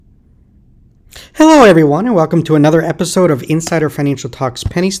Hello, everyone, and welcome to another episode of Insider Financial Talks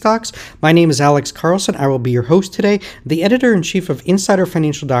Penny Stocks. My name is Alex Carlson. I will be your host today, the editor-in-chief of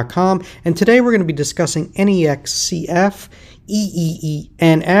InsiderFinancial.com, and today we're going to be discussing NEXCF,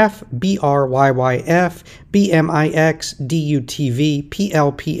 EEENF, BRYYF, BMIX, DUTV,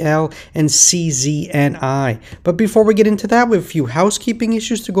 PLPL, and CZNI. But before we get into that, we have a few housekeeping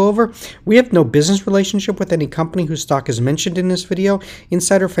issues to go over. We have no business relationship with any company whose stock is mentioned in this video.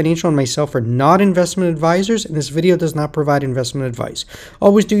 Insider Financial and myself are not investment advisors, and this video does not provide investment advice.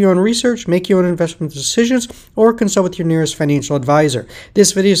 Always do your own research, make your own investment decisions, or consult with your nearest financial advisor.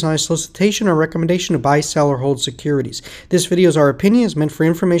 This video is not a solicitation or recommendation to buy, sell, or hold securities. This video is our opinion, is meant for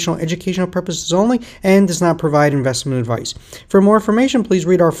informational and educational purposes only, and does not provide investment advice. For more information, please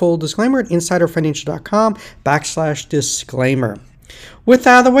read our full disclaimer at insiderfinancial.com/disclaimer. With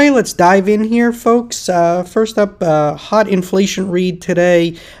that out of the way, let's dive in here, folks. First up, hot inflation read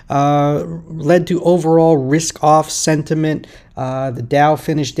today led to overall risk-off sentiment. The Dow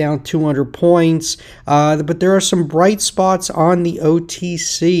finished down 200 points, but there are some bright spots on the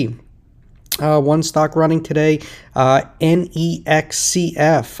OTC. One stock running today, NEXCF.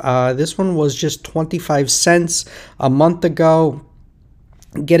 This one was just 25 cents a month ago,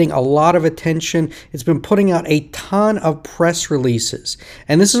 getting a lot of attention. It's been putting out a ton of press releases.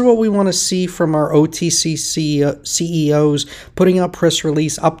 And this is what we want to see from our OTC CEOs, putting out press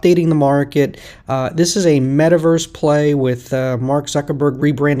release, updating the market. This is a metaverse play with Mark Zuckerberg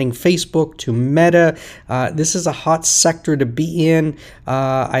rebranding Facebook to Meta. This is a hot sector to be in.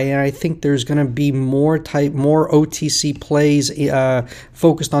 I think there's going to be more OTC plays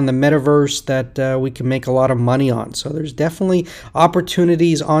focused on the metaverse that we can make a lot of money on. So there's definitely opportunities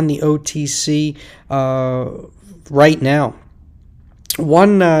on the OTC right now.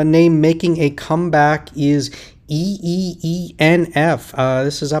 One name making a comeback is EEENF.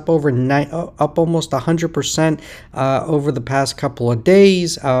 This is up almost 100% over the past couple of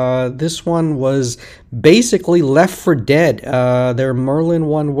days. This one was basically left for dead. Their Merlin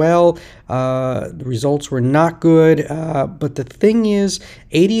won well. The results were not good. But the thing is,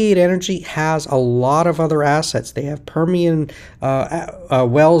 88 Energy has a lot of other assets. They have Permian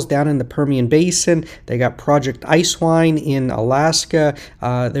wells down in the Permian Basin. They got Project Icewine in Alaska.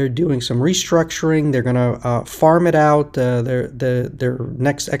 They're doing some restructuring. They're going to farm it out. Their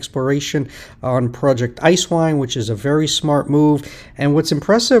next exploration on Project Icewine, which is a very smart move. And what's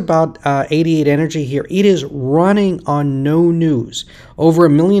impressive about 88 Energy here, it is running on no news. Over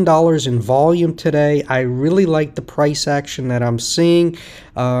 $1 million in volume today. I really like the price action that I'm seeing.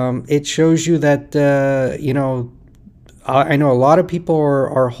 It shows you that, I know a lot of people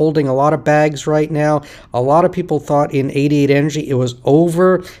are holding a lot of bags right now. A lot of people thought in 88 Energy it was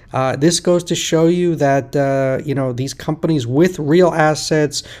over. This goes to show you that, these companies with real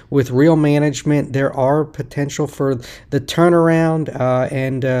assets, with real management, there are potential for the turnaround.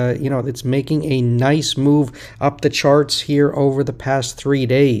 It's making a nice move up the charts here over the past 3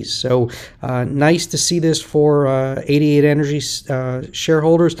 days. So nice to see this for 88 Energy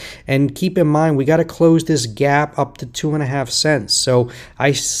shareholders. And keep in mind, we got to close this gap up to 2.5 cents. So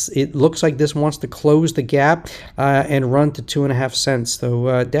it looks like this wants to close the gap and run to 2.5 cents.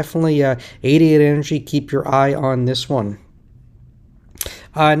 So definitely 88 Energy, keep your eye on this one.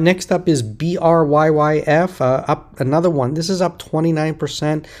 Next up is BRYYF, up another one. This is up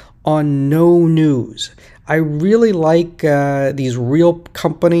 29% on no news. I really like these real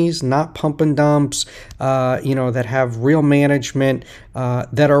companies, not pump and dumps, that have real management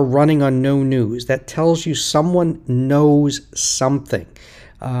that are running on no news. That tells you someone knows something.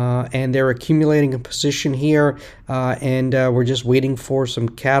 And they're accumulating a position here, and we're just waiting for some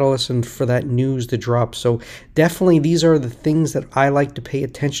catalysts and for that news to drop. So definitely these are the things that I like to pay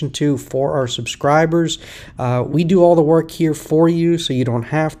attention to for our subscribers. We do all the work here for you, so you don't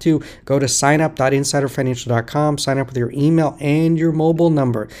have to. Go to signup.insiderfinancial.com, sign up with your email and your mobile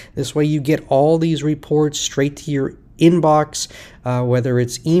number. This way you get all these reports straight to your inbox, whether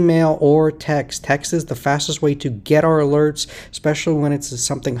it's email or text. Text is the fastest way to get our alerts, especially when it's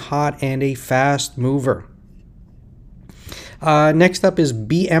something hot and a fast mover. Next up is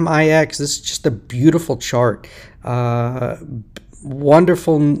BMIX. This is just a beautiful chart.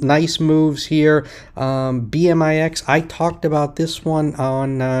 Wonderful, nice moves here. BMIX, I talked about this one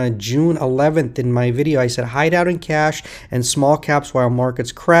on June 11th in my video. I said hide out in cash and small caps while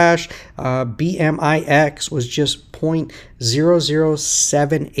markets crash. BMIX was just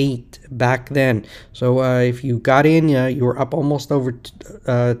 0.0078 back then. So if you got in, you were up almost over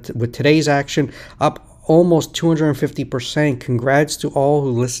with today's action, up almost 250%. Congrats to all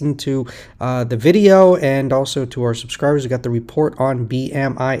who listened to the video, and also to our subscribers who got the report on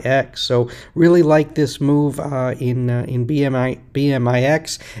BMIX. So really like this move in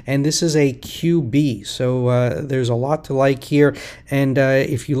BMIX, and this is a QB, so there's a lot to like here. And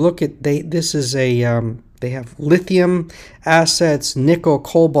if you look at, this is a they have lithium assets, nickel,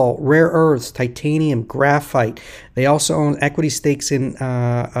 cobalt, rare earths, titanium, graphite. They also own equity stakes in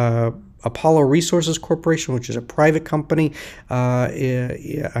Apollo Resources Corporation, which is a private company,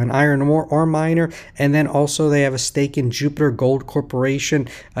 an iron ore miner, and then also they have a stake in Jupiter Gold Corporation,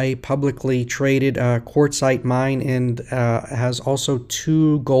 a publicly traded quartzite mine, and has also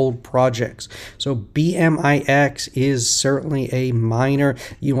 2 gold projects. So BMIX is certainly a miner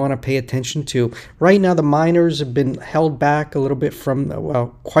you want to pay attention to. Right now, the miners have been held back a little bit from,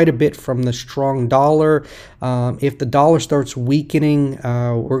 well, quite a bit from the strong dollar. If the dollar starts weakening,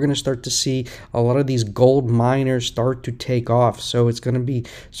 we're going to start to see a lot of these gold miners start to take off. So it's going to be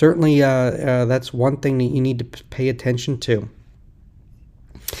certainly that's one thing that you need to pay attention to.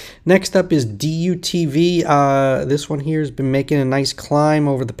 Next up is DUTV. This one here has been making a nice climb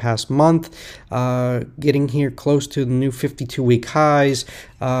over the past month, getting here close to the new 52-week highs.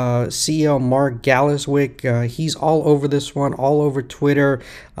 CEO Mark Galaswick, he's all over this one, all over Twitter.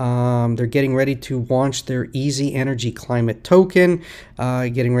 They're getting ready to launch their Easy Energy Climate Token,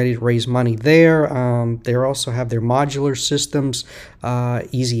 getting ready to raise money there. They also have their modular systems,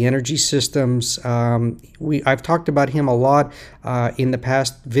 Easy Energy Systems. I've talked about him a lot in the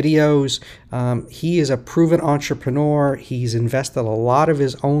past videos. He is a proven entrepreneur. He's invested a lot of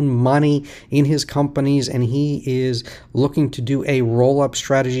his own money in his companies, and he is looking to do a roll-up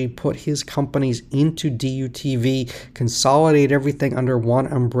strategy, put his companies into DUTV, consolidate everything under one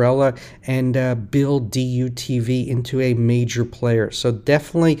umbrella, and build DUTV into a major player. So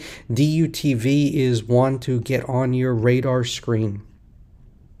definitely DUTV is one to get on your radar screen.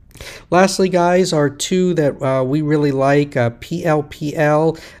 Lastly, guys, are 2 that we really like,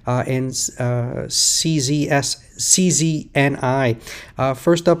 PLPL and CZNI.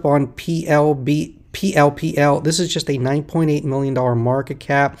 First up on PLPL, this is just a $9.8 million market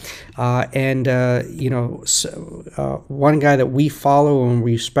cap, and you know, one guy that we follow and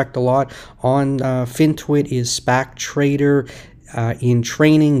respect a lot on FinTwit is SPAC Trader in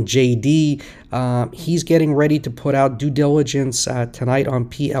Training, JD. He's getting ready to put out due diligence tonight on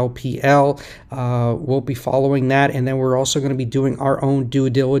PLPL. We'll be following that, and then we're also going to be doing our own due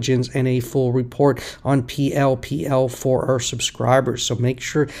diligence and a full report on PLPL for our subscribers. So make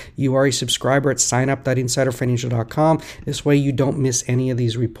sure you are a subscriber at signup.insiderfinancial.com. This way you don't miss any of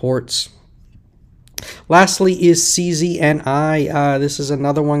these reports. Lastly is CZNI. This is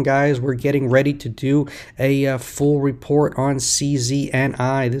another one, guys. We're getting ready to do a full report on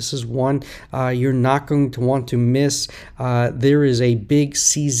CZNI. This is one you're not going to want to miss. There is a big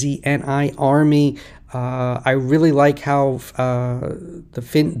CZNI army. I really like how the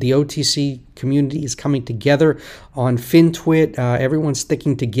OTC community is coming together on FinTwit. Everyone's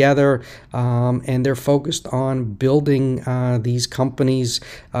sticking together, and they're focused on building these companies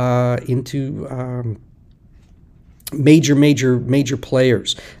into major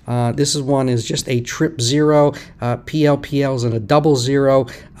players. This is just a triple zero. PLPL is in a 00.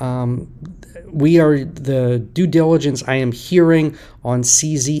 The due diligence I am hearing on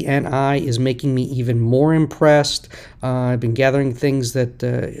CZNI is making me even more impressed. I've been gathering things that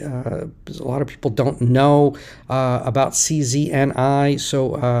a lot of people don't know about CZNI.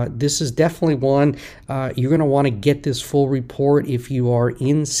 So this is definitely one you're going to want to get this full report if you are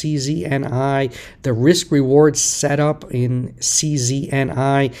in CZNI. The risk reward setup in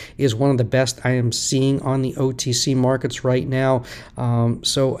CZNI is one of the best I am seeing on the OTC markets right now.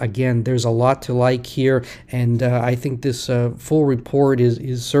 So again, there's a lot to like here, and I think this full report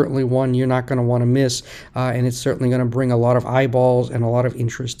is certainly one you're not going to want to miss, and it's certainly going to bring a lot of eyeballs and a lot of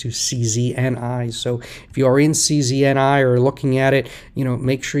interest to CZNI. So if you are in CZNI or looking at it,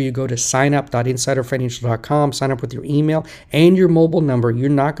 make sure you go to signup.insiderfinancial.com, sign up with your email and your mobile number. You're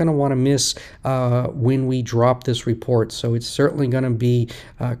not going to want to miss when we drop this report. So it's certainly going to be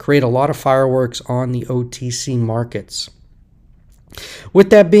create a lot of fireworks on the OTC markets.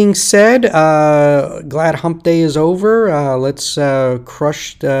 With that being said, glad hump day is over. Let's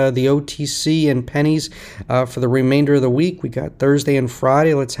crush the OTC and pennies for the remainder of the week. We got Thursday and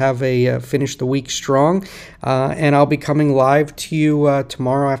Friday. Let's have finish the week strong. And I'll be coming live to you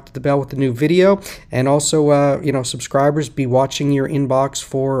tomorrow after the bell with the new video. And also, subscribers, be watching your inbox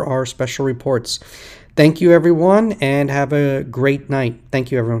for our special reports. Thank you, everyone, and have a great night.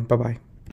 Thank you, everyone. Bye-bye.